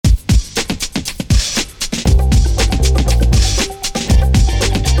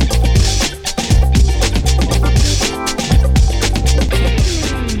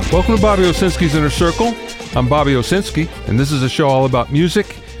Welcome to Bobby Owsinski's Inner Circle. I'm Bobby Owsinski, and this is a show all about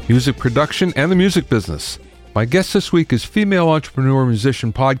music, music production, and the music business. My guest this week is female entrepreneur,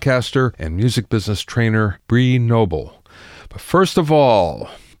 musician, podcaster, and music business trainer, Bree Noble. But first of all,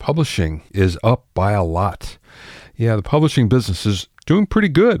 publishing is up by a lot. Yeah, the publishing business is doing pretty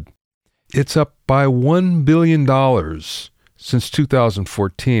good. It's up by $1 billion since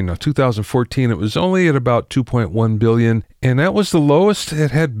 2014. Now, 2014, it was only at about $2.1 billion, and that was the lowest it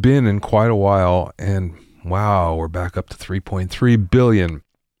had been in quite a while. And wow, we're back up to $3.3 billion.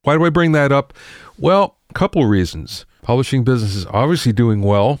 Why do I bring that up? Well, a couple of reasons. Publishing business is obviously doing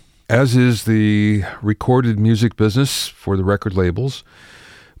well, as is the recorded music business for the record labels.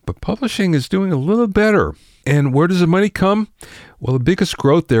 But publishing is doing a little better. And where does the money come? Well, the biggest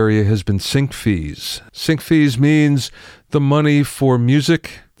growth area has been sync fees. Sync fees means the money for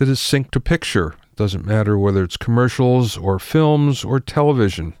music that is synced to picture. Doesn't matter whether it's commercials or films or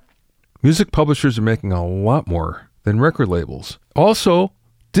television. Music publishers are making a lot more than record labels. Also,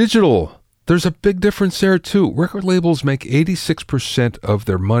 digital. There's a big difference there too. Record labels make 86% of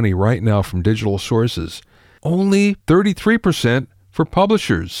their money right now from digital sources. Only 33% for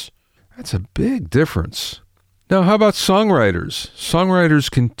publishers. That's a big difference. Now, how about songwriters? Songwriters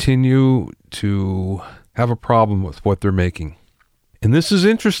continue to have a problem with what they're making. And this is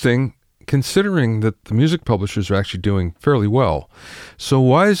interesting considering that the music publishers are actually doing fairly well. So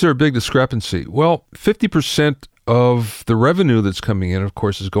why is there a big discrepancy? Well, 50% of the revenue that's coming in, of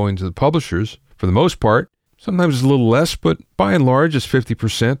course, is going to the publishers for the most part. Sometimes it's a little less, but by and large, it's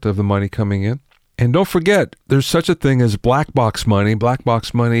 50% of the money coming in. And don't forget, there's such a thing as black box money. Black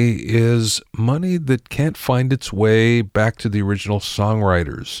box money is money that can't find its way back to the original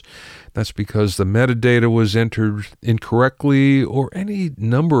songwriters. That's because the metadata was entered incorrectly or any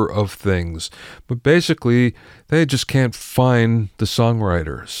number of things. But basically, they just can't find the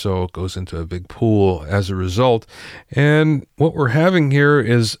songwriter. So it goes into a big pool as a result. And what we're having here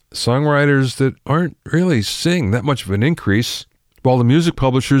is songwriters that aren't really seeing that much of an increase, while the music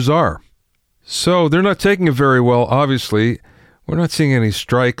publishers are. So they're not taking it very well, obviously. We're not seeing any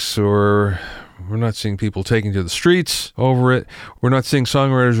strikes, or we're not seeing people taking to the streets over it. We're not seeing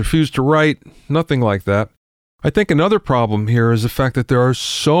songwriters refuse to write, nothing like that. I think another problem here is the fact that there are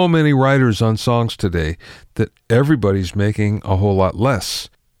so many writers on songs today that everybody's making a whole lot less.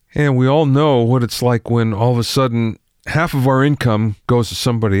 And we all know what it's like when all of a sudden half of our income goes to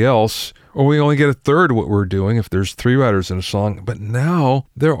somebody else, or we only get a third of what we're doing if there's 3 writers in a song. But now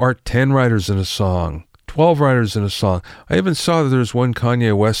there are 10 writers in a song, 12 writers in a song. I even saw that there's one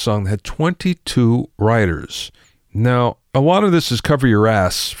Kanye West song that had 22 writers. Now, a lot of this is cover your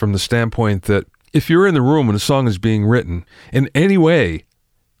ass from the standpoint that if you're in the room when a song is being written in any way,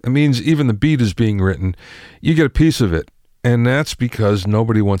 it means even the beat is being written, you get a piece of it. And that's because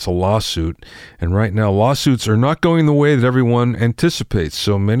nobody wants a lawsuit. And right now, lawsuits are not going the way that everyone anticipates.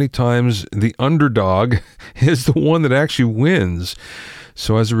 So many times, the underdog is the one that actually wins.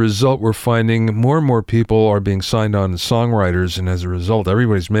 So as a result, we're finding more and more people are being signed on as songwriters. And as a result,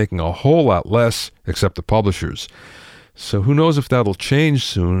 everybody's making a whole lot less, except the publishers. So who knows if that'll change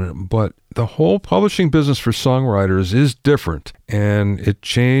soon. But the whole publishing business for songwriters is different. And it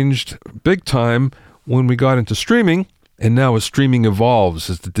changed big time when we got into streaming. And now as streaming evolves,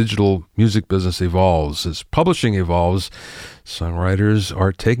 as the digital music business evolves, as publishing evolves, songwriters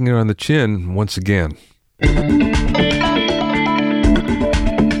are taking it on the chin once again.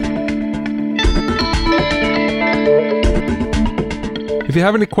 If you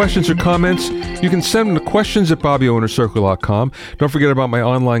have any questions or comments, you can send them to questions@BobbyOwnerCircle.com. Don't forget about my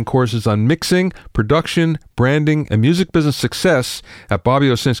online courses on mixing, production, branding, and music business success at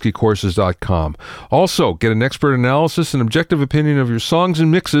BobbyOwsinskiCourses.com. Also, get an expert analysis and objective opinion of your songs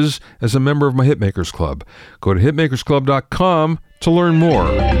and mixes as a member of my Hitmakers Club. Go to hitmakersclub.com to learn more.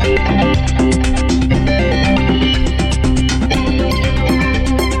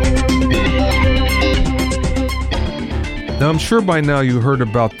 Now, I'm sure by now you heard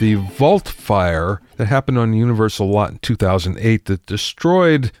about the Vault fire that happened on Universal lot in 2008 that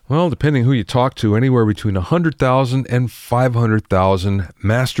destroyed, well, depending who you talk to, anywhere between 100,000 and 500,000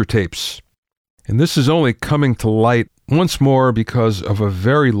 master tapes. And this is only coming to light once more because of a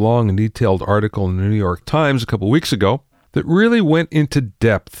very long and detailed article in the New York Times a couple weeks ago that really went into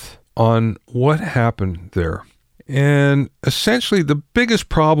depth on what happened there. And essentially, the biggest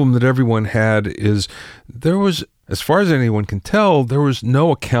problem that everyone had is there was, as far as anyone can tell, there was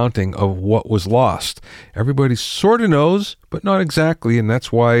no accounting of what was lost. Everybody sort of knows, but not exactly, and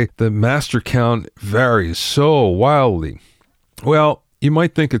that's why the master count varies so wildly. Well, you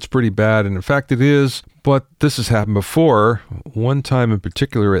might think it's pretty bad, and in fact it is, But this has happened before. One time in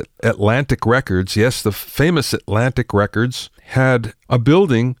particular at Atlantic Records, yes, the famous Atlantic Records had a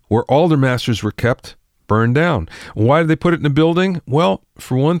building where all their masters were kept, burned down. Why did they put it in a building? Well,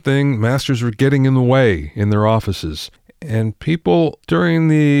 for one thing, masters were getting in the way in their offices. And people during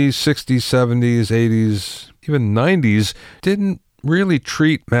the 60s, 70s, 80s, even 90s didn't really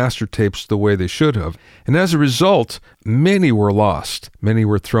treat master tapes the way they should have. And as a result, many were lost. Many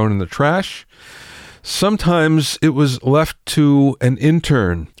were thrown in the trash. Sometimes it was left to an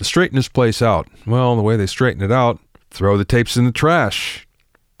intern to straighten this place out. Well, the way they straighten it out, throw the tapes in the trash.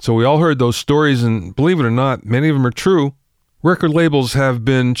 So we all heard those stories, and believe it or not, many of them are true. Record labels have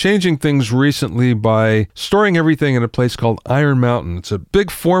been changing things recently by storing everything in a place called Iron Mountain. It's a big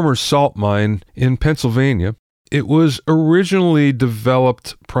former salt mine in Pennsylvania. It was originally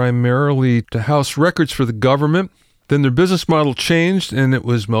developed primarily to house records for the government. Then their business model changed, and it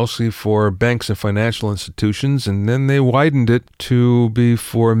was mostly for banks and financial institutions, and then they widened it to be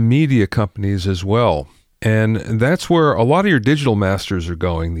for media companies as well. And that's where a lot of your digital masters are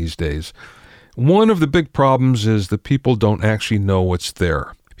going these days. One of the big problems is that people don't actually know what's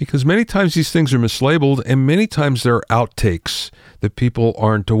there, because many times these things are mislabeled, and many times there are outtakes that people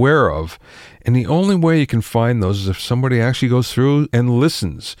aren't aware of. And the only way you can find those is if somebody actually goes through and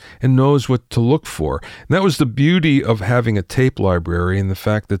listens and knows what to look for. And that was the beauty of having a tape library, and the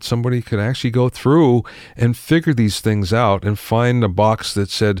fact that somebody could actually go through and figure these things out and find a box that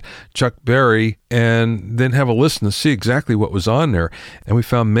said Chuck Berry and then have a listen to see exactly what was on there. And we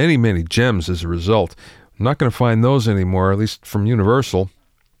found many, many gems as a result. I'm not going to find those anymore, at least from Universal.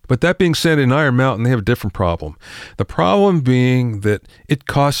 But that being said, in Iron Mountain, they have a different problem. The problem being that it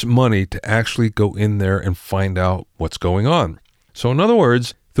costs money to actually go in there and find out what's going on. So in other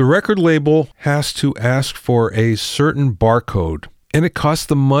words, the record label has to ask for a certain barcode, and it costs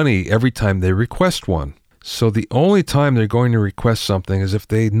them money every time they request one. So the only time they're going to request something is if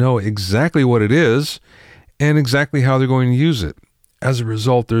they know exactly what it is and exactly how they're going to use it. As a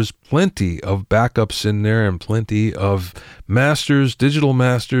result, there's plenty of backups in there and plenty of masters, digital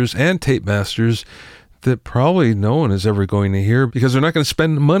masters, and tape masters that probably no one is ever going to hear, because they're not going to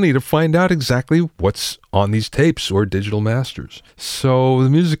spend money to find out exactly what's on these tapes or digital masters. So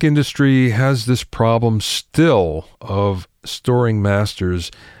the music industry has this problem still of storing masters.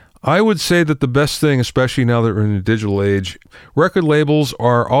 I would say that the best thing, especially now that we're in the digital age, record labels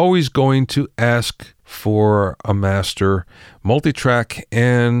are always going to ask for a master, multi-track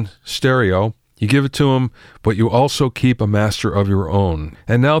and stereo. You give it to them, but you also keep a master of your own.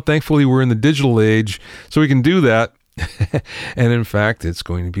 And now, thankfully, we're in the digital age, so we can do that. And in fact, it's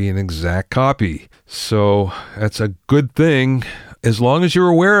going to be an exact copy. So that's a good thing, as long as you're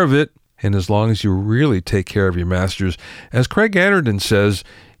aware of it, and as long as you really take care of your masters. As Craig Anderton says,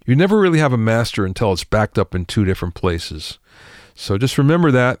 you never really have a master until it's backed up in two different places. So just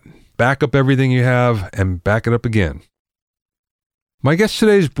remember that. Back up everything you have and back it up again. My guest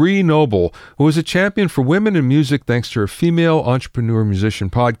today is Bree Noble, who is a champion for women in music thanks to her Female Entrepreneur Musician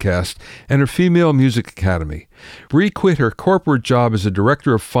podcast and her Female Music Academy. Bree quit her corporate job as a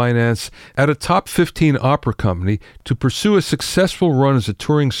director of finance at a top 15 opera company to pursue a successful run as a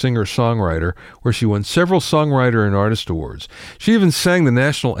touring singer-songwriter, where she won several songwriter and artist awards. She even sang the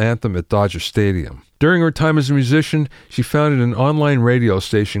national anthem at Dodger Stadium. During her time as a musician, she founded an online radio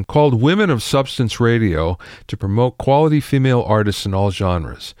station called Women of Substance Radio to promote quality female artists in all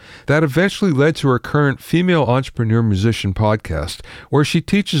genres. That eventually led to her current Female Entrepreneur Musician podcast, where she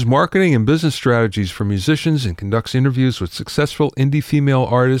teaches marketing and business strategies for musicians and conducts interviews with successful indie female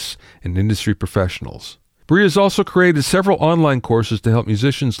artists and industry professionals. Bree has also created several online courses to help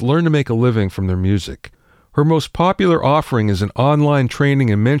musicians learn to make a living from their music. Her most popular offering is an online training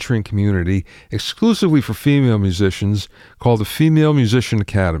and mentoring community exclusively for female musicians called the Female Musician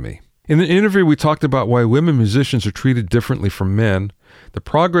Academy. In the interview, we talked about why women musicians are treated differently from men, the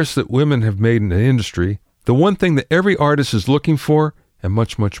progress that women have made in the industry, the one thing that every artist is looking for, and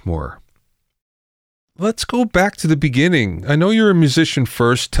much, much more. Let's go back to the beginning. I know you're a musician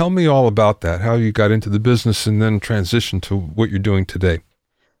first. Tell me all about that, how you got into the business and then transitioned to what you're doing today.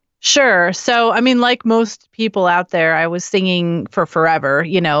 Sure. So, like most people out there, I was singing for forever,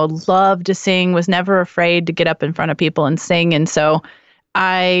 loved to sing, was never afraid to get up in front of people and sing. And so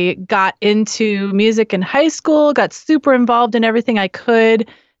I got into music in high school, got super involved in everything I could,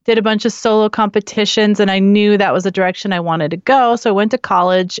 did a bunch of solo competitions, and I knew that was the direction I wanted to go. So I went to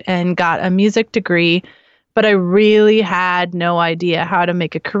college and got a music degree, but I really had no idea how to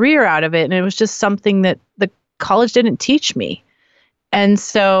make a career out of it. And it was just something that the college didn't teach me. And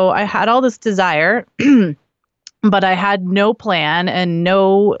so I had all this desire, but I had no plan and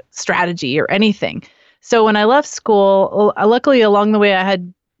no strategy or anything. So when I left school, luckily along the way, I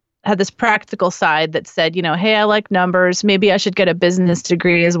had this practical side that said, hey, I like numbers. Maybe I should get a business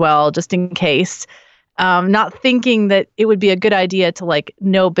degree as well, just in case. Not thinking that it would be a good idea to like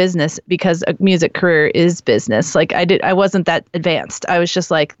know business because a music career is business. Like I wasn't that advanced. I was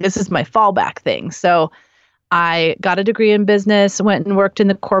just like, this is my fallback thing. So I got a degree in business, went and worked in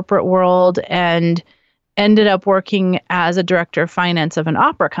the corporate world, and ended up working as a director of finance of an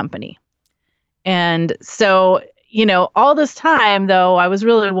opera company. And so, all this time, though, I was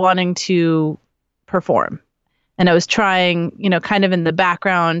really wanting to perform. And I was trying, kind of in the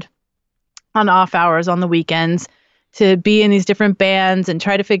background on off hours on the weekends to be in these different bands and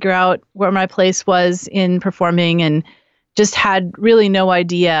try to figure out where my place was in performing, and just had really no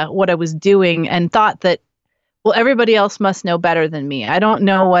idea what I was doing and thought that, well, everybody else must know better than me. I don't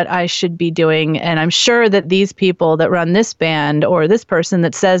know what I should be doing. And I'm sure that these people that run this band or this person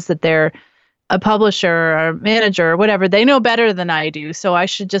that says that they're a publisher or manager or whatever, they know better than I do. So I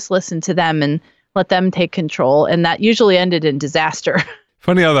should just listen to them and let them take control. And that usually ended in disaster.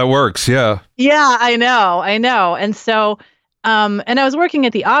 Funny how that works. Yeah. Yeah, I know. And so, and I was working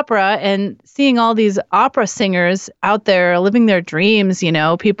at the opera and seeing all these opera singers out there living their dreams,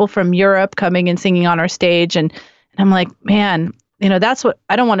 people from Europe coming and singing on our stage. And I'm like, man, that's what,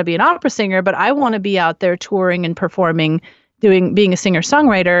 I don't want to be an opera singer, but I want to be out there touring and performing, being a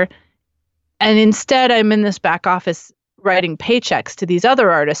singer-songwriter. And instead, I'm in this back office writing paychecks to these other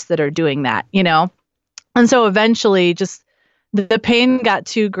artists that are doing that, And so eventually just the pain got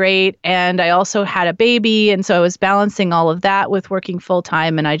too great. And I also had a baby. And so I was balancing all of that with working full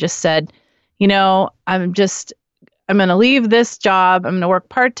time. And I just said, I'm going to leave this job. I'm going to work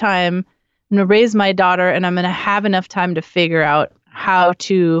part time. I'm going to raise my daughter, and I'm going to have enough time to figure out how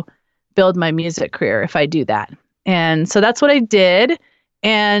to build my music career if I do that. And so that's what I did.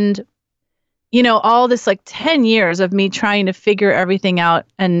 And all this like 10 years of me trying to figure everything out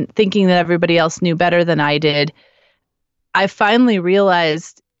and thinking that everybody else knew better than I did, I finally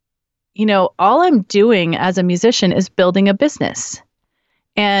realized, all I'm doing as a musician is building a business.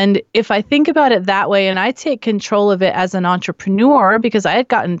 And if I think about it that way, and I take control of it as an entrepreneur, because I had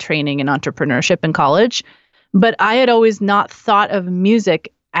gotten training in entrepreneurship in college, but I had always not thought of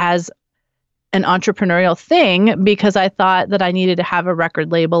music as an entrepreneurial thing because I thought that I needed to have a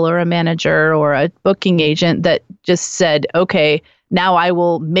record label or a manager or a booking agent that just said, okay, now I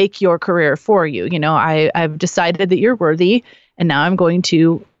will make your career for you. I've decided that you're worthy, and now I'm going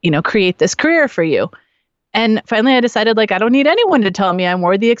to, create this career for you. And finally I decided I don't need anyone to tell me I'm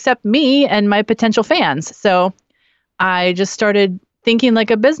worthy except me and my potential fans. So I just started thinking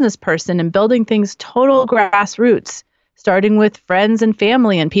like a business person and building things total grassroots, starting with friends and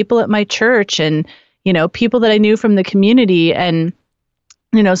family and people at my church and, people that I knew from the community, and,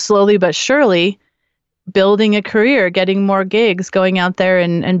 slowly but surely building a career, getting more gigs, going out there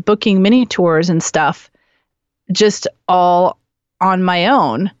and booking mini tours and stuff, just all on my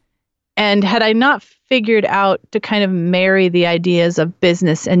own. And had I not figured out to kind of marry the ideas of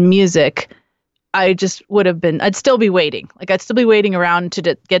business and music, I just would have I'd still be waiting. I'd still be waiting around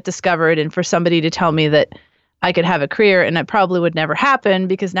to get discovered and for somebody to tell me that I could have a career, and it probably would never happen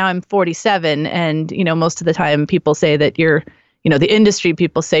because now I'm 47 and, most of the time people say that the industry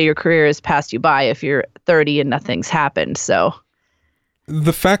people say your career has passed you by if you're 30 and nothing's happened. So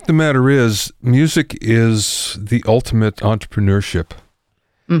the fact of the matter is, music is the ultimate entrepreneurship.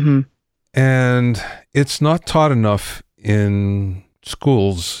 Mm-hmm. And it's not taught enough in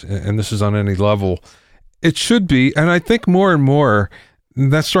schools, and this is on any level. It should be, and I think more and more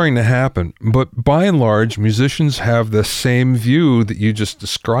that's starting to happen. But by and large, musicians have the same view that you just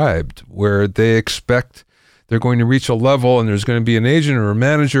described, where they expect they're going to reach a level and there's going to be an agent or a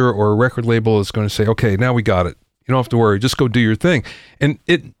manager or a record label that's going to say, okay, now we got it. You don't have to worry. Just go do your thing. And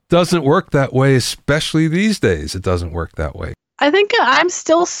it doesn't work that way, especially these days. It doesn't work that way. I think I'm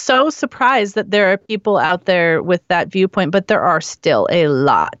still so surprised that there are people out there with that viewpoint, but there are still a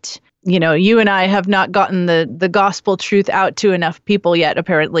lot. You and I have not gotten the gospel truth out to enough people yet,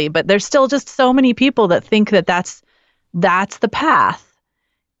 apparently, but there's still just so many people that think that that's the path.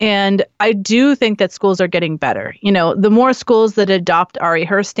 And I do think that schools are getting better. The more schools that adopt Ari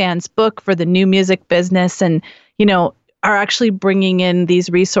Herstand's book for the new music business and, are actually bringing in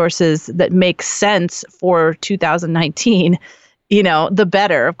these resources that make sense for 2019, the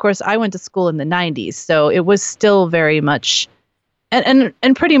better. Of course, I went to school in the 90s, so it was still very much, and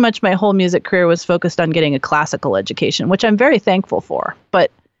pretty much my whole music career was focused on getting a classical education, which I'm very thankful for.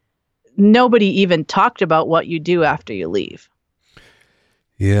 But nobody even talked about what you do after you leave.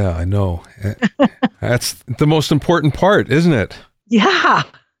 Yeah, I know. That's the most important part, isn't it? Yeah.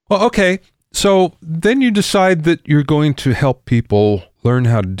 Well, okay. So then you decide that you're going to help people learn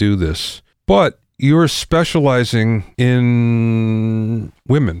how to do this, but you're specializing in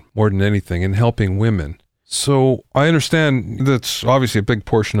women more than anything, in helping women. So I understand that's obviously a big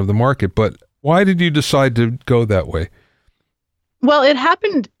portion of the market, but why did you decide to go that way? Well, it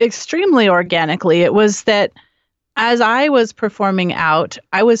happened extremely organically. It was that as I was performing out,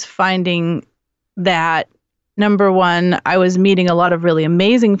 I was finding that, number one, I was meeting a lot of really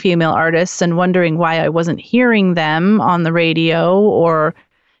amazing female artists and wondering why I wasn't hearing them on the radio or,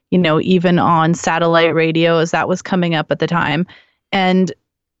 even on satellite radio as that was coming up at the time. And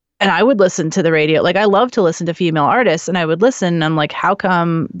I would listen to the radio. Like, I love to listen to female artists, and I would listen. And I'm like, how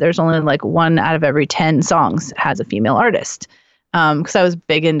come there's only like 1 out of every 10 songs has a female artist? Because I was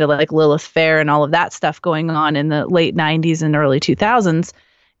big into like Lilith Fair and all of that stuff going on in the late 90s and early 2000s.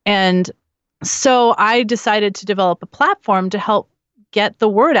 And so I decided to develop a platform to help get the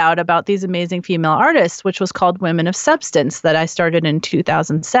word out about these amazing female artists, which was called Women of Substance, that I started in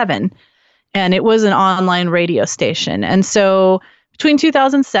 2007. And it was an online radio station. And so between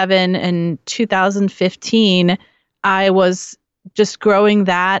 2007 and 2015, I was just growing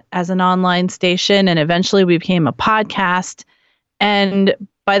that as an online station. And eventually we became a podcast. And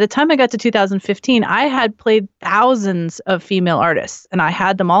by the time I got to 2015, I had played thousands of female artists, and I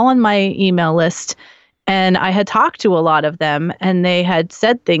had them all on my email list. And I had talked to a lot of them, and they had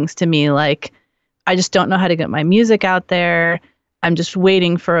said things to me like, I just don't know how to get my music out there. I'm just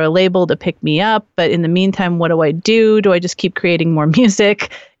waiting for a label to pick me up. But in the meantime, what do I do? Do I just keep creating more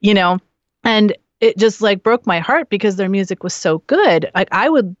music? And it just like broke my heart because their music was so good. Like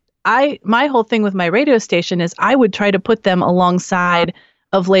my whole thing with my radio station is I would try to put them alongside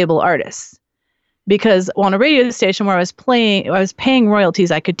of label artists, because on a radio station where I was paying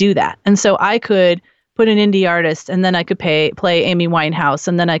royalties, I could do that. And so I could put an indie artist, and then I could play Amy Winehouse,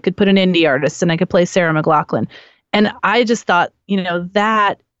 and then I could put an indie artist, and I could play Sarah McLachlan. And I just thought,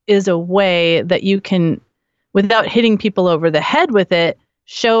 that is a way that you can, without hitting people over the head with it,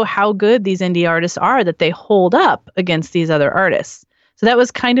 show how good these indie artists are, that they hold up against these other artists. So that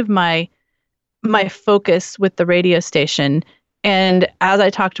was kind of my focus with the radio station. And as I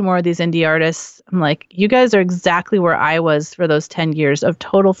talked to more of these indie artists, I'm like, you guys are exactly where I was for those 10 years of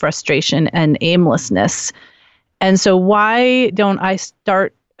total frustration and aimlessness. And so why don't I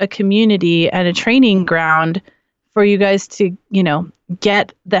start a community and a training ground for you guys to,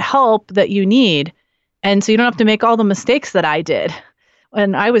 get the help that you need? And so you don't have to make all the mistakes that I did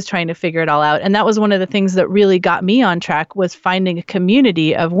when I was trying to figure it all out. And that was one of the things that really got me on track, was finding a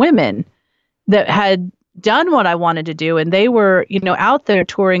community of women that had done what I wanted to do. And they were, out there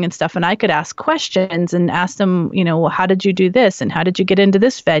touring and stuff. And I could ask questions and ask them, well, how did you do this? And how did you get into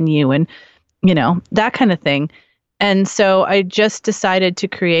this venue? And, that kind of thing. And so I just decided to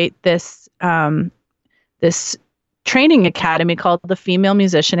create this, this training academy called the Female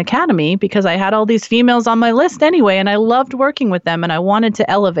Musician Academy, because I had all these females on my list anyway, and I loved working with them and I wanted to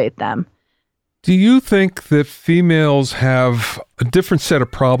elevate them. Do you think that females have a different set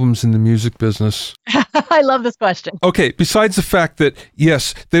of problems in the music business? I love this question. Okay, besides the fact that,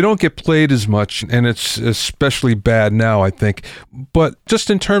 yes, they don't get played as much, and it's especially bad now, I think, but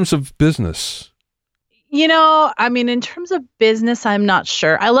just in terms of business. In terms of business, I'm not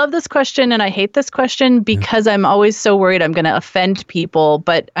sure. I love this question and I hate this question because I'm always so worried I'm going to offend people.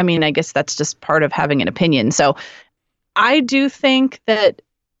 But I guess that's just part of having an opinion. So I do think that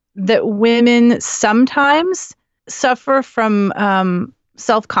women sometimes suffer from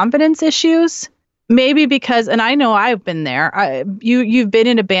self-confidence issues, maybe because, and I know I've been there, you've been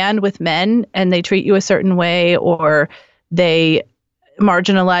in a band with men and they treat you a certain way, or they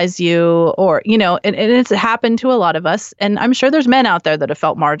marginalize you, or, and it's happened to a lot of us. And I'm sure there's men out there that have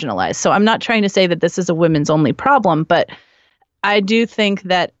felt marginalized. So I'm not trying to say that this is a women's only problem, but I do think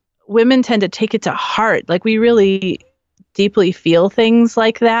that women tend to take it to heart. Like, we really deeply feel things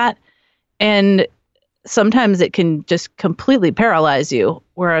like that. And sometimes it can just completely paralyze you,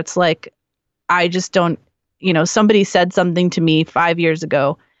 where it's like, I just don't, somebody said something to me 5 years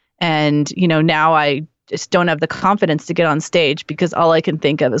ago, and, now I just don't have the confidence to get on stage because all I can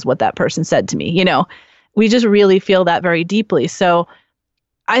think of is what that person said to me. We just really feel that very deeply. So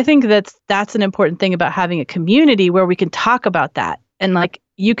I think that's an important thing about having a community where we can talk about that. And like,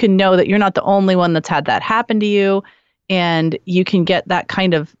 you can know that you're not the only one that's had that happen to you, and you can get that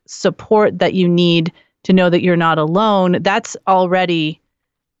kind of support that you need to know that you're not alone. That's already,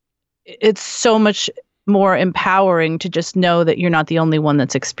 it's so much more empowering to just know that you're not the only one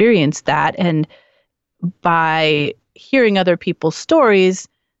that's experienced that. And by hearing other people's stories,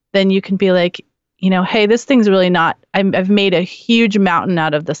 then you can be like, hey, this thing's really not, I've made a huge mountain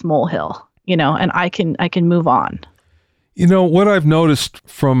out of this molehill. and I can move on. What I've noticed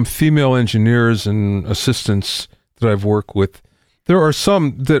from female engineers and assistants that I've worked with, there are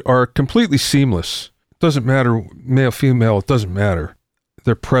some that are completely seamless. It doesn't matter, male, female, it doesn't matter.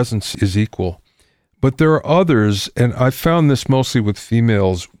 Their presence is equal. But there are others, and I found this mostly with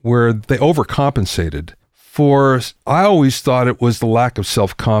females, where they overcompensated I always thought it was the lack of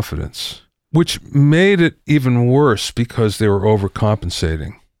self-confidence, which made it even worse because they were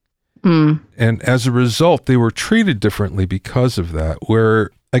overcompensating. And as a result, they were treated differently because of that, where,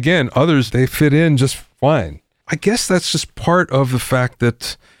 again, others, they fit in just fine. I guess that's just part of the fact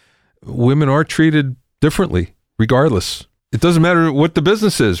that women are treated differently, regardless. It doesn't matter what the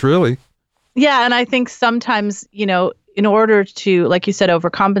business is, really. Yeah, and I think sometimes, in order to, like you said,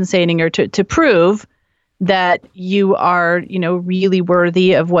 overcompensating or to prove that you are, really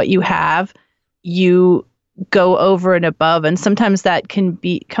worthy of what you have, you go over and above. And sometimes that can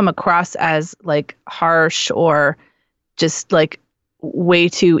come across as like harsh or just like way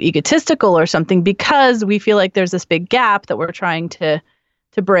too egotistical or something, because we feel like there's this big gap that we're trying to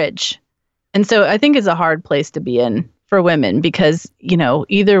bridge. And so I think it's a hard place to be in for women because,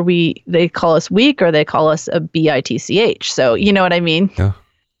 either they call us weak or they call us a bitch. So you know what I mean? Yeah,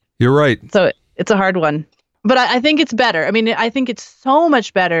 you're right. So it's a hard one. But I think it's better. I mean, I think it's so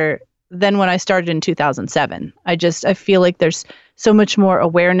much better than when I started in 2007. I feel like there's so much more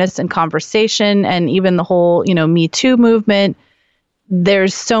awareness and conversation, and even the whole, Me Too movement.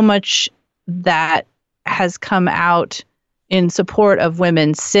 There's so much that has come out in support of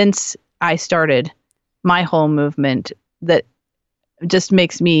women since I started my whole movement that just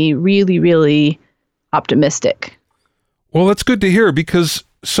makes me really, really optimistic. Well, that's good to hear, because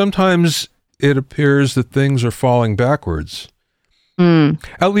sometimes it appears that things are falling backwards.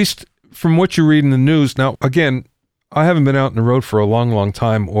 At least from what you read in the news. Now, again, I haven't been out on the road for a long, long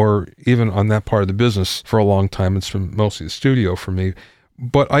time, or even on that part of the business for a long time. It's been mostly the studio for me.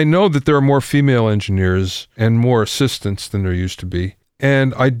 But I know that there are more female engineers and more assistants than there used to be.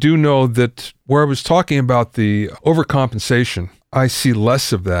 And I do know that where I was talking about the overcompensation, I see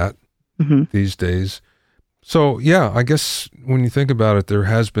less of that these days. So, yeah, I guess when you think about it, there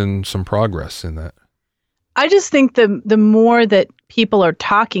has been some progress in that. I just think the more that people are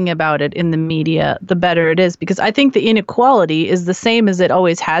talking about it in the media, the better it is, because I think the inequality is the same as it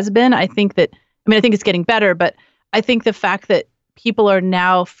always has been. I think it's getting better, but I think the fact that people are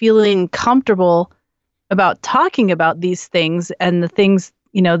now feeling comfortable about talking about these things and the things,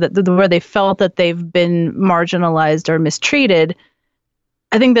 that where they felt that they've been marginalized or mistreated,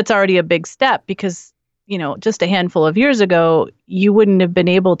 I think that's already a big step, because just a handful of years ago, you wouldn't have been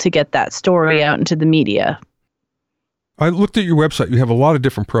able to get that story out into the media. I looked at your website. You have a lot of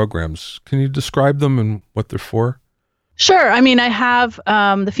different programs. Can you describe them and what they're for? Sure. I mean, I have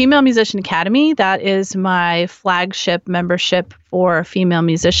the Female Musician Academy. That is my flagship membership for female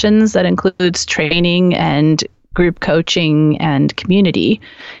musicians. That includes training and group coaching and community.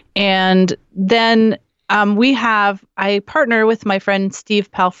 And then I partner with my friend Steve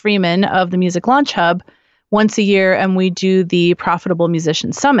Pal-Freeman of the Music Launch Hub once a year, and we do the Profitable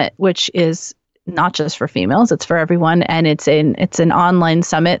Musician Summit, which is not just for females, it's for everyone. And it's an online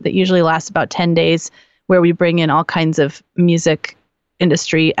summit that usually lasts about 10 days, where we bring in all kinds of music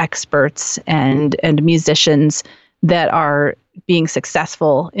industry experts and musicians that are being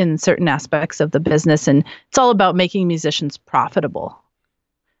successful in certain aspects of the business. And it's all about making musicians profitable.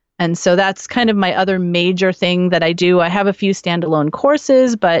 And so that's kind of my other major thing that I do. I have a few standalone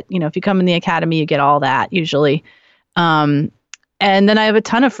courses, but if you come in the academy, you get all that usually. And then I have a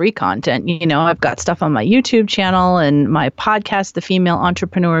ton of free content. I've got stuff on my YouTube channel and my podcast, The Female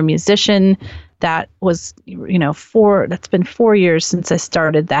Entrepreneur Musician. That was, that's been 4 years since I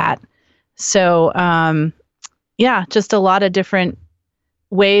started that. So, just a lot of different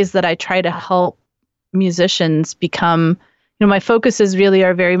ways that I try to help musicians become, my focuses really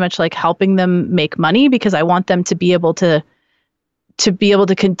are very much like helping them make money, because I want them to be able to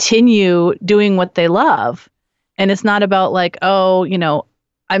continue doing what they love. And it's not about like,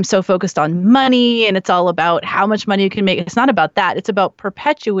 I'm so focused on money and it's all about how much money you can make. It's not about that. It's about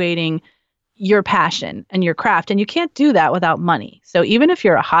perpetuating your passion and your craft. And you can't do that without money. So even if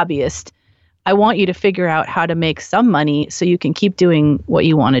you're a hobbyist, I want you to figure out how to make some money so you can keep doing what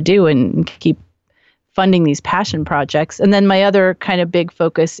you want to do and keep funding these passion projects. And then my other kind of big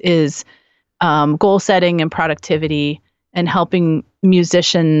focus is goal setting and productivity, and helping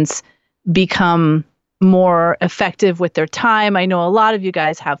musicians become more effective with their time. I know a lot of you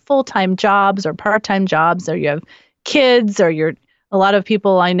guys have full-time jobs or part-time jobs, or you have kids, or a lot of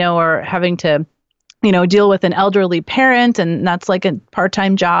people I know are having to, deal with an elderly parent, and that's like a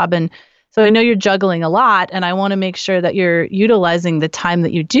part-time job. And So I know you're juggling a lot, and I want to make sure that you're utilizing the time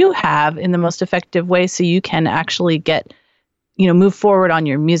that you do have in the most effective way so you can actually get, move forward on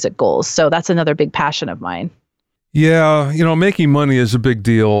your music goals. So that's another big passion of mine. Yeah, making money is a big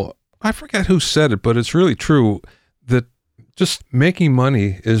deal. I forget who said it, but it's really true that just making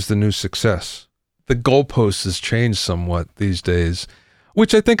money is the new success. The goalpost has changed somewhat these days,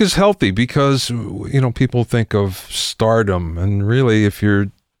 which I think is healthy because, people think of stardom, and really if you're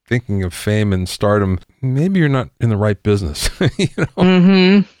thinking of fame and stardom, maybe you're not in the right business.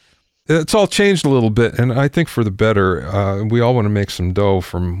 Mm-hmm. It's all changed a little bit, and I think for the better. We all want to make some dough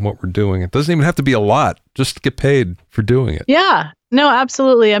from what we're doing. It doesn't even have to be a lot, just to get paid for doing it. Yeah, no,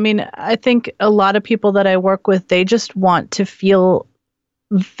 absolutely. I mean, I think a lot of people that I work with, they just want to feel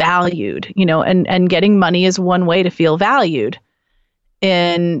valued, and getting money is one way to feel valued.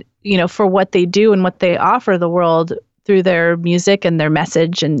 And, for what they do and what they offer the world through their music and their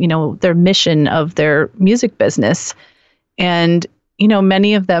message and, their mission of their music business. And,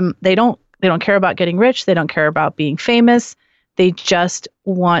 many of them, they don't care about getting rich. They don't care about being famous. They just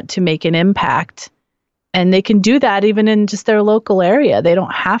want to make an impact. And they can do that even in just their local area. They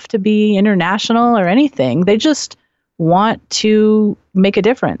don't have to be international or anything. They just want to make a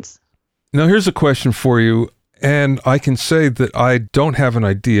difference. Now, here's a question for you. And I can say that I don't have an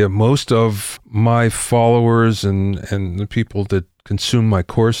idea. Most of my followers and the people that consume my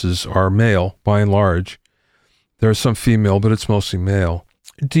courses are male, by and large. There are some female, but it's mostly male.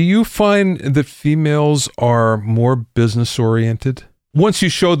 Do you find that females are more business-oriented once you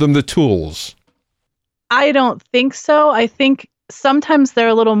show them the tools? I don't think so. I think sometimes they're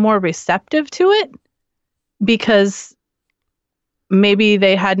a little more receptive to it because maybe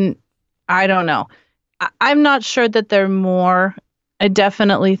they hadn't, I don't know. I'm not sure that they're more. I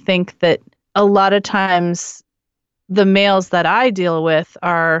definitely think that a lot of times the males that I deal with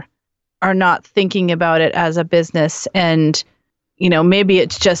are not thinking about it as a business. And, maybe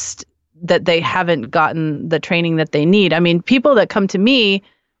it's just that they haven't gotten the training that they need. I mean, people that come to me,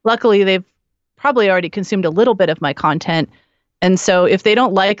 luckily they've probably already consumed a little bit of my content. And so if they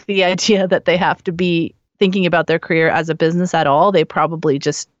don't like the idea that they have to be thinking about their career as a business at all, they probably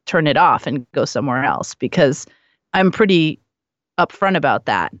just turn it off and go somewhere else because I'm pretty upfront about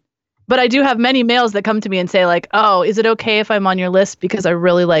that. But I do have many males that come to me and say like, oh, is it okay if I'm on your list because I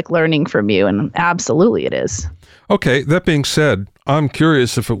really like learning from you? And absolutely it is. Okay, that being said, I'm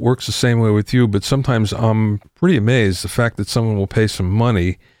curious if it works the same way with you, but sometimes I'm pretty amazed the fact that someone will pay some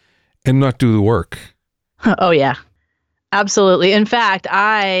money and not do the work. Oh, yeah, absolutely. In fact,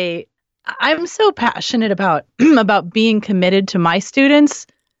 I'm so passionate about being committed to my students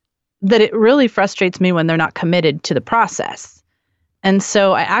that it really frustrates me when they're not committed to the process. And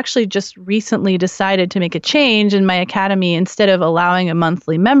so I actually just recently decided to make a change in my academy. Instead of allowing a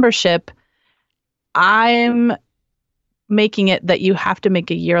monthly membership, I'm making it that you have to make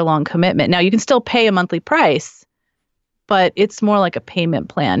a year-long commitment. Now, you can still pay a monthly price, but it's more like a payment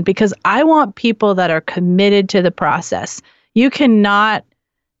plan because I want people that are committed to the process. You cannot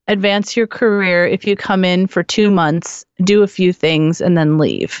advance your career if you come in for 2 months, do a few things, and then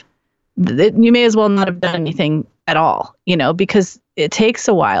leave. You may as well not have done anything at all, because it takes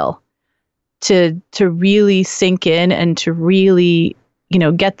a while to really sink in and to really,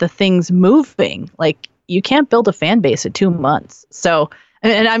 get the things moving. Like you can't build a fan base in 2 months. So,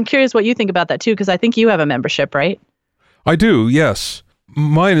 and I'm curious what you think about that too, because I think you have a membership, right? I do, yes.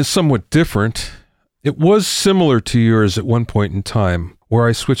 Mine is somewhat different. It was similar to yours at one point in time where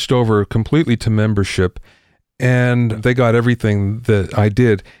I switched over completely to membership and they got everything that I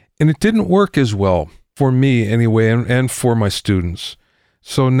did. And it didn't work as well for me anyway and for my students.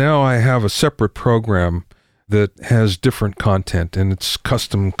 So now I have a separate program that has different content and it's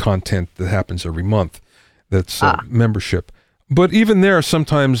custom content that happens every month. That's membership. But even there,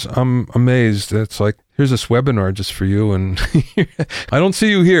 sometimes I'm amazed. It's like, here's this webinar just for you. And I don't see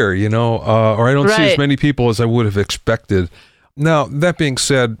you here, or I don't see as many people as I would have expected. Now, that being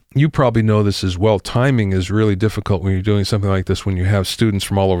said, you probably know this as well. Timing is really difficult when you're doing something like this when you have students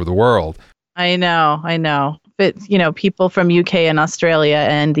from all over the world. I know. But, people from UK and Australia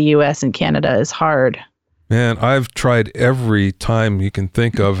and the US and Canada is hard. Man, I've tried every time you can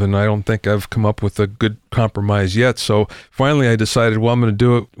think of, and I don't think I've come up with a good compromise yet. So finally I decided, well, I'm going to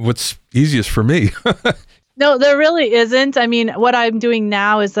do it what's easiest for me. No, there really isn't. I mean, what I'm doing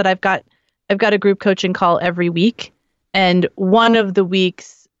now is that I've got a group coaching call every week. And one of the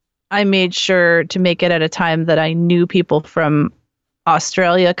weeks I made sure to make it at a time that I knew people from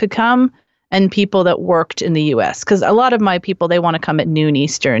Australia could come and people that worked in the US. Because a lot of my people, they want to come at noon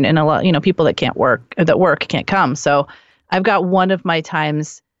Eastern, and a lot, people that work can't come. So I've got one of my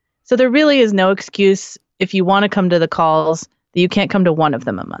times So there really is no excuse if you want to come to the calls that you can't come to one of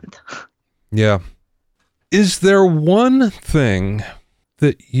them a month. Yeah. Is there one thing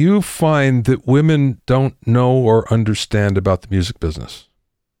that you find that women don't know or understand about the music business?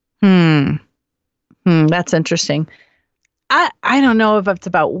 That's interesting. I don't know if it's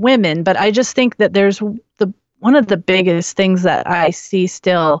about women, but I just think that there's one of the biggest things that I see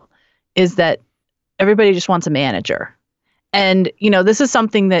still is that everybody just wants a manager. And, this is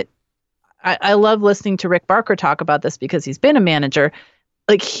something that I love listening to Rick Barker talk about this because he's been a manager.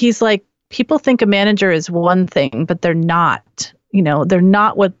 Like, he's like, people think a manager is one thing, but they're not. They're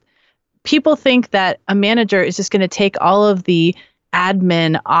not what people think, that a manager is just going to take all of the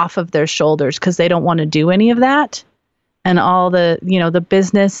admin off of their shoulders because they don't want to do any of that and all the, the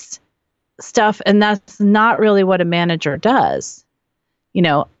business stuff. And that's not really what a manager does,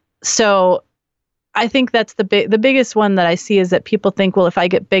 So I think that's the biggest one that I see is that people think, well, if I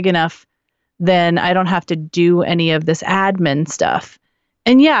get big enough, then I don't have to do any of this admin stuff.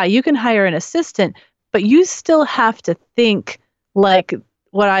 And yeah, you can hire an assistant, but you still have to think like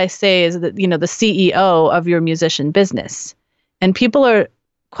what I say is that, the CEO of your musician business. And people are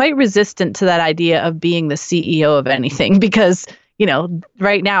quite resistant to that idea of being the CEO of anything because,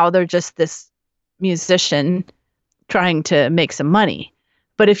 right now they're just this musician trying to make some money.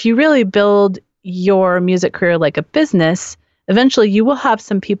 But if you really build your music career like a business, eventually you will have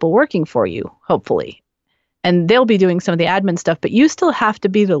some people working for you, hopefully. And they'll be doing some of the admin stuff, but you still have to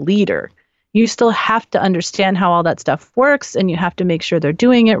be the leader. You still have to understand how all that stuff works, and you have to make sure they're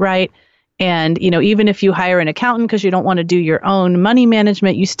doing it right. And, even if you hire an accountant because you don't want to do your own money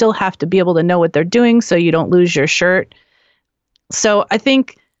management, you still have to be able to know what they're doing so you don't lose your shirt. So I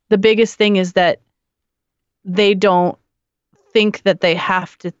think the biggest thing is that they don't think that they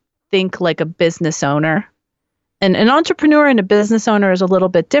have to think like a business owner. And an entrepreneur and a business owner is a little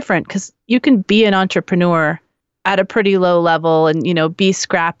bit different because you can be an entrepreneur at a pretty low level and, be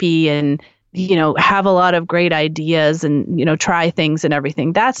scrappy and, have a lot of great ideas and, try things and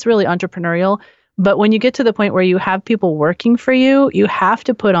everything. That's really entrepreneurial. But when you get to the point where you have people working for you, you have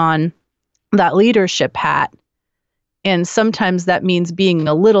to put on that leadership hat. And sometimes that means being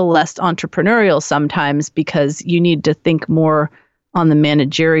a little less entrepreneurial sometimes because you need to think more on the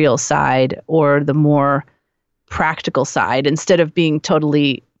managerial side or the more practical side instead of being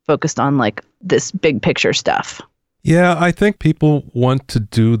totally focused on like this big picture stuff. Yeah, I think people want to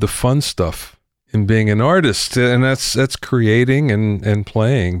do the fun stuff in being an artist, and that's creating and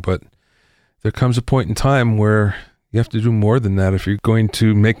playing. But there comes a point in time where you have to do more than that if you're going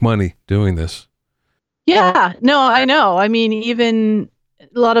to make money doing this. Yeah, no, I know. I mean, even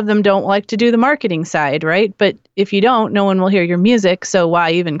a lot of them don't like to do the marketing side, right? But if you don't, no one will hear your music, so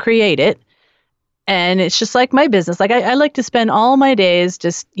why even create it? And it's just like my business. Like I like to spend all my days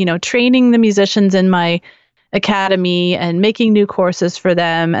just, training the musicians in my academy and making new courses for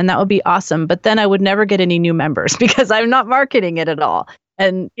them. And that would be awesome. But then I would never get any new members because I'm not marketing it at all.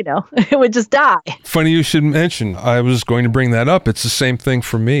 And, it would just die. Funny you should mention. I was going to bring that up. It's the same thing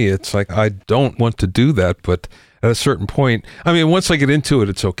for me. It's like, I don't want to do that. But at a certain point, I mean, once I get into it,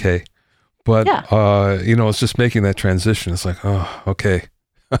 it's okay. But, yeah. It's just making that transition. It's like, oh, okay.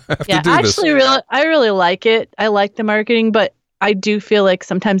 Yeah, actually, I really like it. I like the marketing, but I do feel like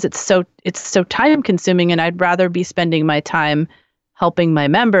sometimes it's so time consuming, and I'd rather be spending my time helping my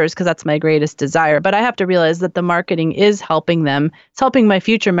members because that's my greatest desire. But I have to realize that the marketing is helping them. It's helping my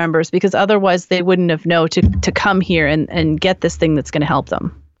future members because otherwise they wouldn't have known to come here and get this thing that's going to help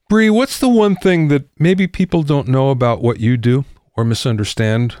them. Bree, what's the one thing that maybe people don't know about what you do or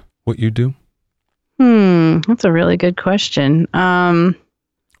misunderstand what you do? That's a really good question.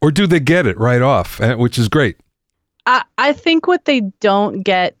 Or do they get it right off, which is great? I think what they don't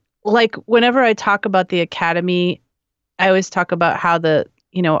get, like whenever I talk about the academy, I always talk about how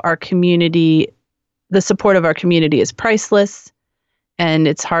our community, the support of our community is priceless, and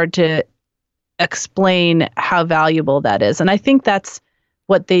it's hard to explain how valuable that is. And I think that's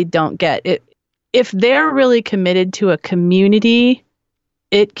what they don't get. If they're really committed to a community,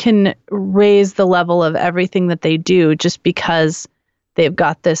 it can raise the level of everything that they do just because they've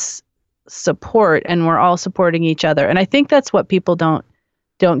got this support and we're all supporting each other. And I think that's what people don't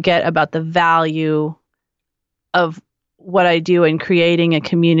get about the value of what I do in creating a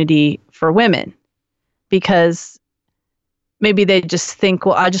community for women, because maybe they just think,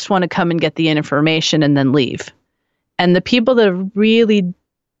 well, I just want to come and get the information and then leave. And the people that have really,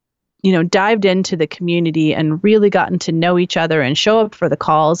 dived into the community and really gotten to know each other and show up for the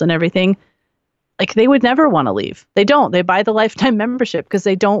calls and everything, like they would never want to leave. They don't. They buy the lifetime membership because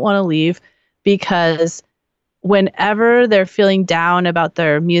they don't want to leave, because whenever they're feeling down about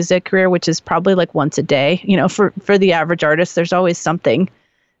their music career, which is probably like once a day, for the average artist, there's always something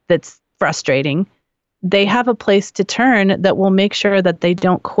that's frustrating. They have a place to turn that will make sure that they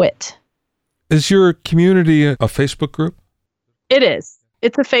don't quit. Is your community a Facebook group? It is.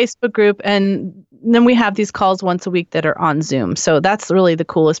 It's a Facebook group, and then we have these calls once a week that are on Zoom. So that's really the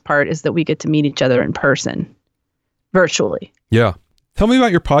coolest part, is that we get to meet each other in person, virtually. Yeah. Tell me about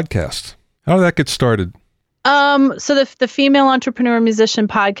your podcast. How did that get started? So the Female Entrepreneur Musician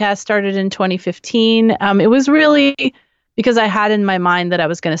podcast started in 2015. It was really because I had in my mind that I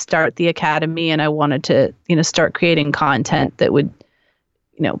was going to start the academy, and I wanted to, start creating content that would,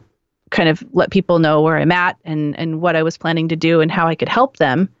 kind of let people know where I'm at and what I was planning to do and how I could help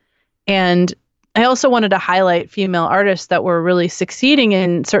them. And I also wanted to highlight female artists that were really succeeding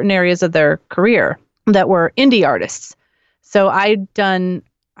in certain areas of their career that were indie artists. So I'd done,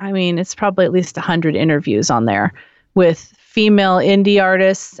 it's probably at least 100 interviews on there with female indie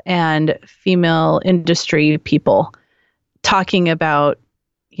artists and female industry people talking about,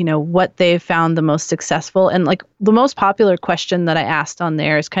 what they found the most successful. And like the most popular question that I asked on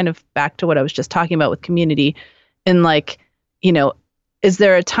there is kind of back to what I was just talking about with community. And like, is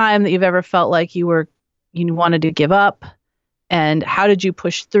there a time that you've ever felt like you wanted to give up? And how did you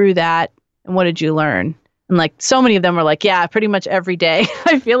push through that? And what did you learn? And like so many of them were like, yeah, pretty much every day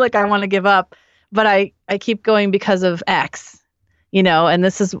I feel like I want to give up, but I keep going because of X, and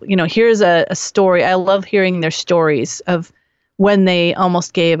this is, here's a story. I love hearing their stories of when they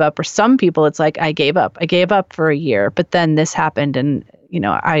almost gave up, or some people it's like, I gave up for a year, but then this happened and,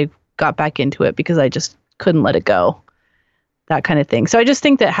 I got back into it because I just couldn't let it go, that kind of thing. So I just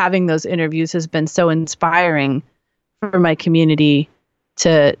think that having those interviews has been so inspiring for my community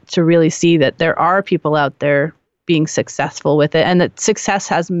to really see that there are people out there being successful with it, and that success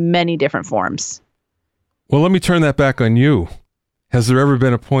has many different forms. Well, let me turn that back on you. Has there ever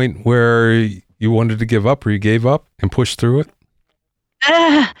been a point where you wanted to give up, or you gave up and pushed through it?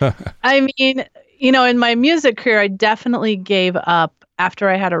 In my music career, I definitely gave up after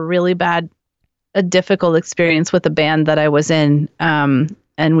I had a difficult experience with a band that I was in, and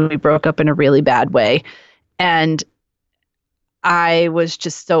we broke up in a really bad way. And I was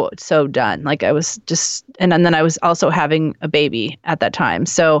just so done. Like I was just, and then I was also having a baby at that time.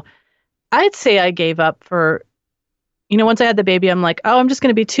 So I'd say I gave up for, once I had the baby, I'm like, oh, I'm just going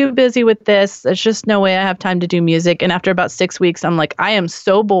to be too busy with this. There's just no way I have time to do music. And after about 6 weeks, I'm like, I am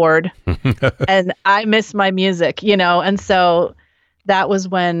so bored and I miss my music, And so that was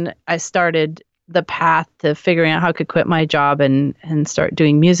when I started the path to figuring out how I could quit my job and start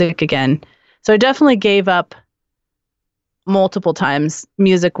doing music again. So I definitely gave up multiple times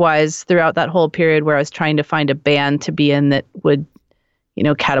music-wise throughout that whole period where I was trying to find a band to be in that would,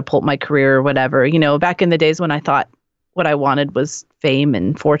 catapult my career or whatever. Back in the days when I thought what I wanted was fame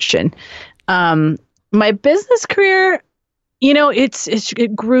and fortune. My business career,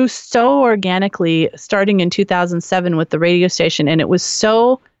 it grew so organically starting in 2007 with the radio station, and it was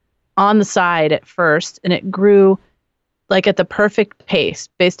so on the side at first, and it grew like at the perfect pace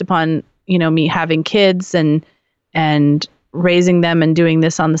based upon, me having kids and raising them and doing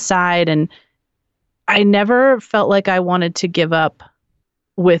this on the side. And I never felt like I wanted to give up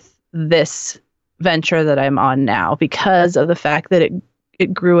with this venture that I'm on now because of the fact that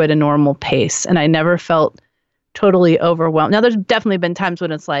it grew at a normal pace, and I never felt totally overwhelmed. Now, there's definitely been times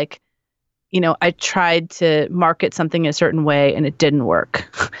when it's like, I tried to market something a certain way and it didn't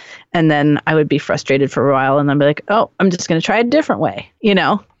work. And then I would be frustrated for a while and then be like, oh, I'm just going to try a different way,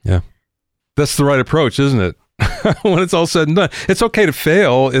 Yeah. That's the right approach, isn't it? When it's all said and done, it's okay to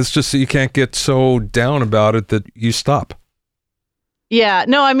fail. It's just that you can't get so down about it that you stop. Yeah,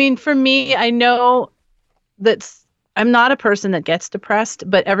 no, for me, I know that I'm not a person that gets depressed,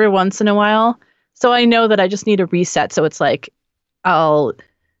 but every once in a while. So I know that I just need a reset. So it's like, I'll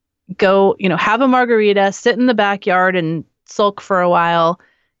go, have a margarita, sit in the backyard and sulk for a while,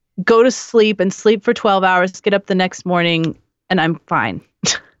 go to sleep and sleep for 12 hours, get up the next morning, and I'm fine.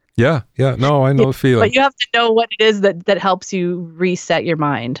 Yeah. No, I know the feeling. But you have to know what it is that helps you reset your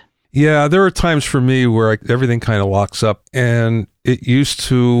mind. Yeah, there are times for me where everything kind of locks up, and it used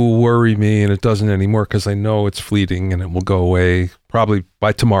to worry me, and it doesn't anymore because I know it's fleeting and it will go away probably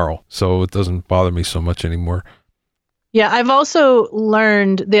by tomorrow. So it doesn't bother me so much anymore. Yeah, I've also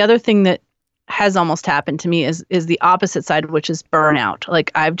learned the other thing that has almost happened to me is the opposite side, which is burnout. Like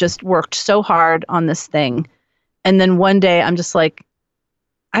I've just worked so hard on this thing, and then one day I'm just like,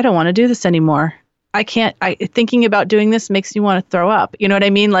 I don't want to do this anymore. I can't, thinking about doing this makes you want to throw up. You know what I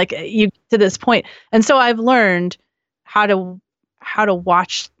mean? Like you to this point. And so I've learned how to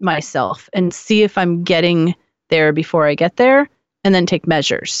watch myself and see if I'm getting there before I get there, and then take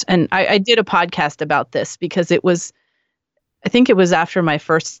measures. And I did a podcast about this because I think it was after my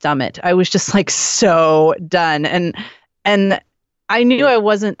first summit. I was just like so done. And I knew I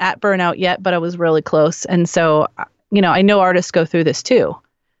wasn't at burnout yet, but I was really close. And so, I know artists go through this too.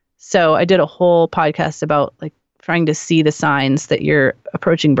 So I did a whole podcast about like trying to see the signs that you're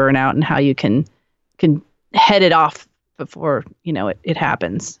approaching burnout and how you can head it off before, it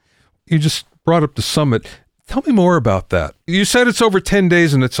happens. You just brought up the summit. Tell me more about that. You said it's over 10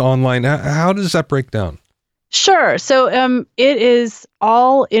 days and it's online. How does that break down? Sure. So it is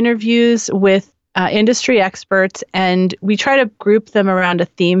all interviews with industry experts, and we try to group them around a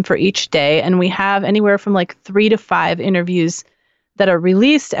theme for each day. And we have anywhere from like 3 to 5 interviews that are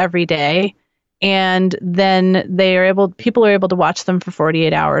released every day. And then people are able to watch them for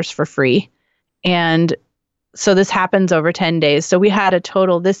 48 hours for free. And so this happens over 10 days. So we had a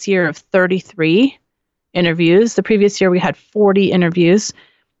total this year of 33 interviews. The previous year we had 40 interviews.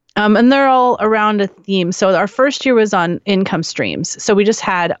 And they're all around a theme. So our first year was on income streams. So we just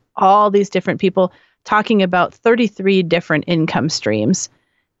had all these different people talking about 33 different income streams.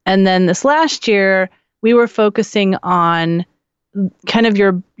 And then this last year, we were focusing on kind of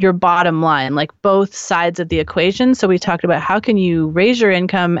your bottom line, like both sides of the equation. So we talked about how can you raise your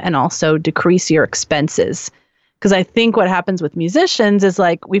income and also decrease your expenses. Because I think what happens with musicians is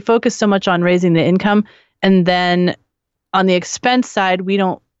like we focus so much on raising the income, and then on the expense side, we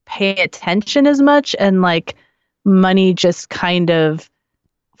don't pay attention as much, and like money just kind of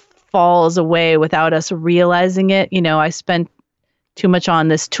falls away without us realizing it. I spent too much on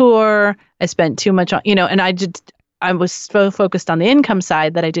this tour. I spent too much on, and I was so focused on the income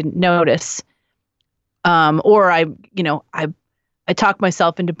side that I didn't notice. Or I talked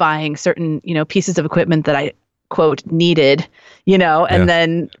myself into buying certain, pieces of equipment that I quote needed, and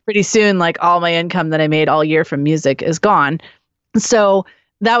then pretty soon, like all my income that I made all year from music is gone. So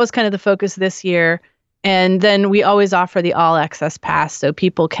that was kind of the focus this year. And then we always offer the all access pass, so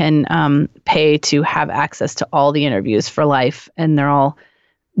people can pay to have access to all the interviews for life. And they're all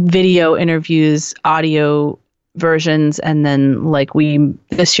video interviews, audio versions. And then like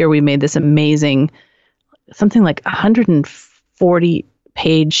this year we made this amazing, something like 140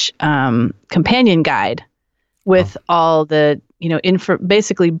 page companion guide with all the,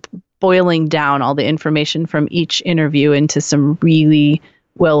 basically boiling down all the information from each interview into some really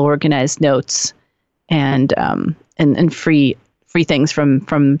well-organized notes and free things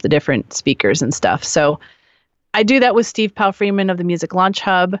from the different speakers and stuff. So I do that with Steve Powell-Freeman of the Music Launch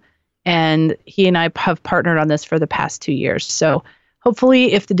Hub, and he and I have partnered on this for the past 2 years. So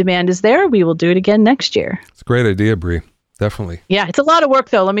hopefully if the demand is there, we will do it again next year. It's a great idea, Bree. Definitely. Yeah, it's a lot of work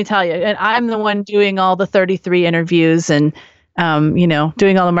though, let me tell you. And I'm the one doing all the 33 interviews and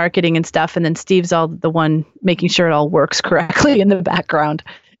doing all the marketing and stuff. And then Steve's all the one making sure it all works correctly in the background.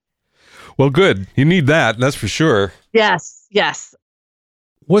 Well, good. You need that's for sure. Yes.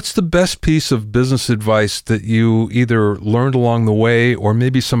 What's the best piece of business advice that you either learned along the way or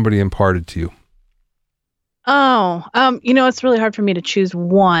maybe somebody imparted to you? It's really hard for me to choose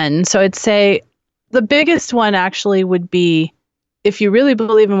one. So I'd say the biggest one actually would be, if you really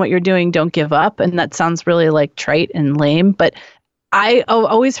believe in what you're doing, don't give up. And that sounds really like trite and lame, but I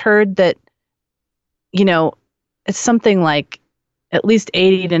always heard that, it's something like at least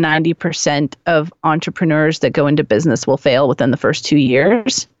 80 to 90% of entrepreneurs that go into business will fail within the first 2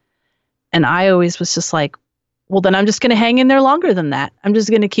 years. And I always was just like, well, then I'm just going to hang in there longer than that. I'm just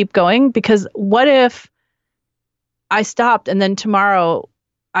going to keep going, because what if I stopped and then tomorrow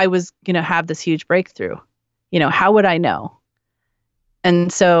I was going to have this huge breakthrough? How would I know?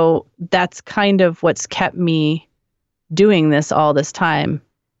 And so that's kind of what's kept me doing this all this time,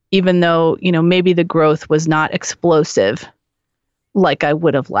 even though, maybe the growth was not explosive like I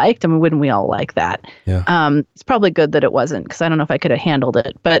would have liked. I mean, wouldn't we all like that? Yeah. It's probably good that it wasn't, because I don't know if I could have handled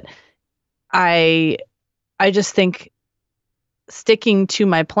it. But I just think sticking to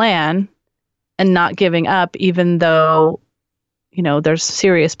my plan and not giving up, even though, there's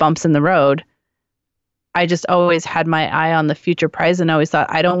serious bumps in the road. I just always had my eye on the future prize, and always thought,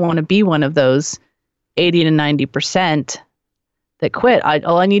 I don't want to be one of those 80 to 90% that quit.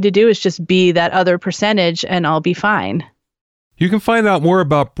 All I need to do is just be that other percentage and I'll be fine. You can find out more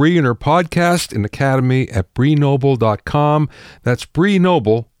about Bree and her podcast and academy at breenoble.com. That's Bree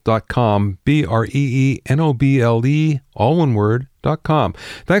Noble, breenoble.com, BREENOBLE, all one word, .com.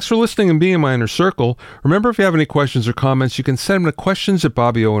 Thanks for listening and being in my inner circle. Remember, if you have any questions or comments, you can send them to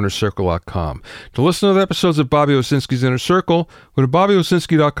questions@BobbyOInnerCircle.com. To listen to the episodes of Bobby Owsinski's Inner Circle, go to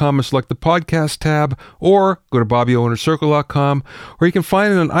BobbyOwsinski.com and select the podcast tab, or go to BobbyOInnerCircle.com, or you can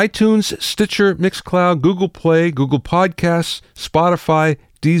find it on iTunes, Stitcher, Mixcloud, Google Play, Google Podcasts, Spotify,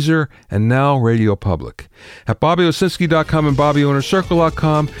 Deezer, and now Radio Public. At BobbyOwsinski.com and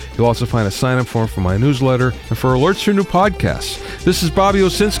BobbyOInnerCircle.com, you'll also find a sign-up form for my newsletter and for alerts for new podcasts. This is Bobby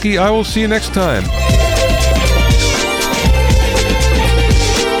Owsinski. I will see you next time.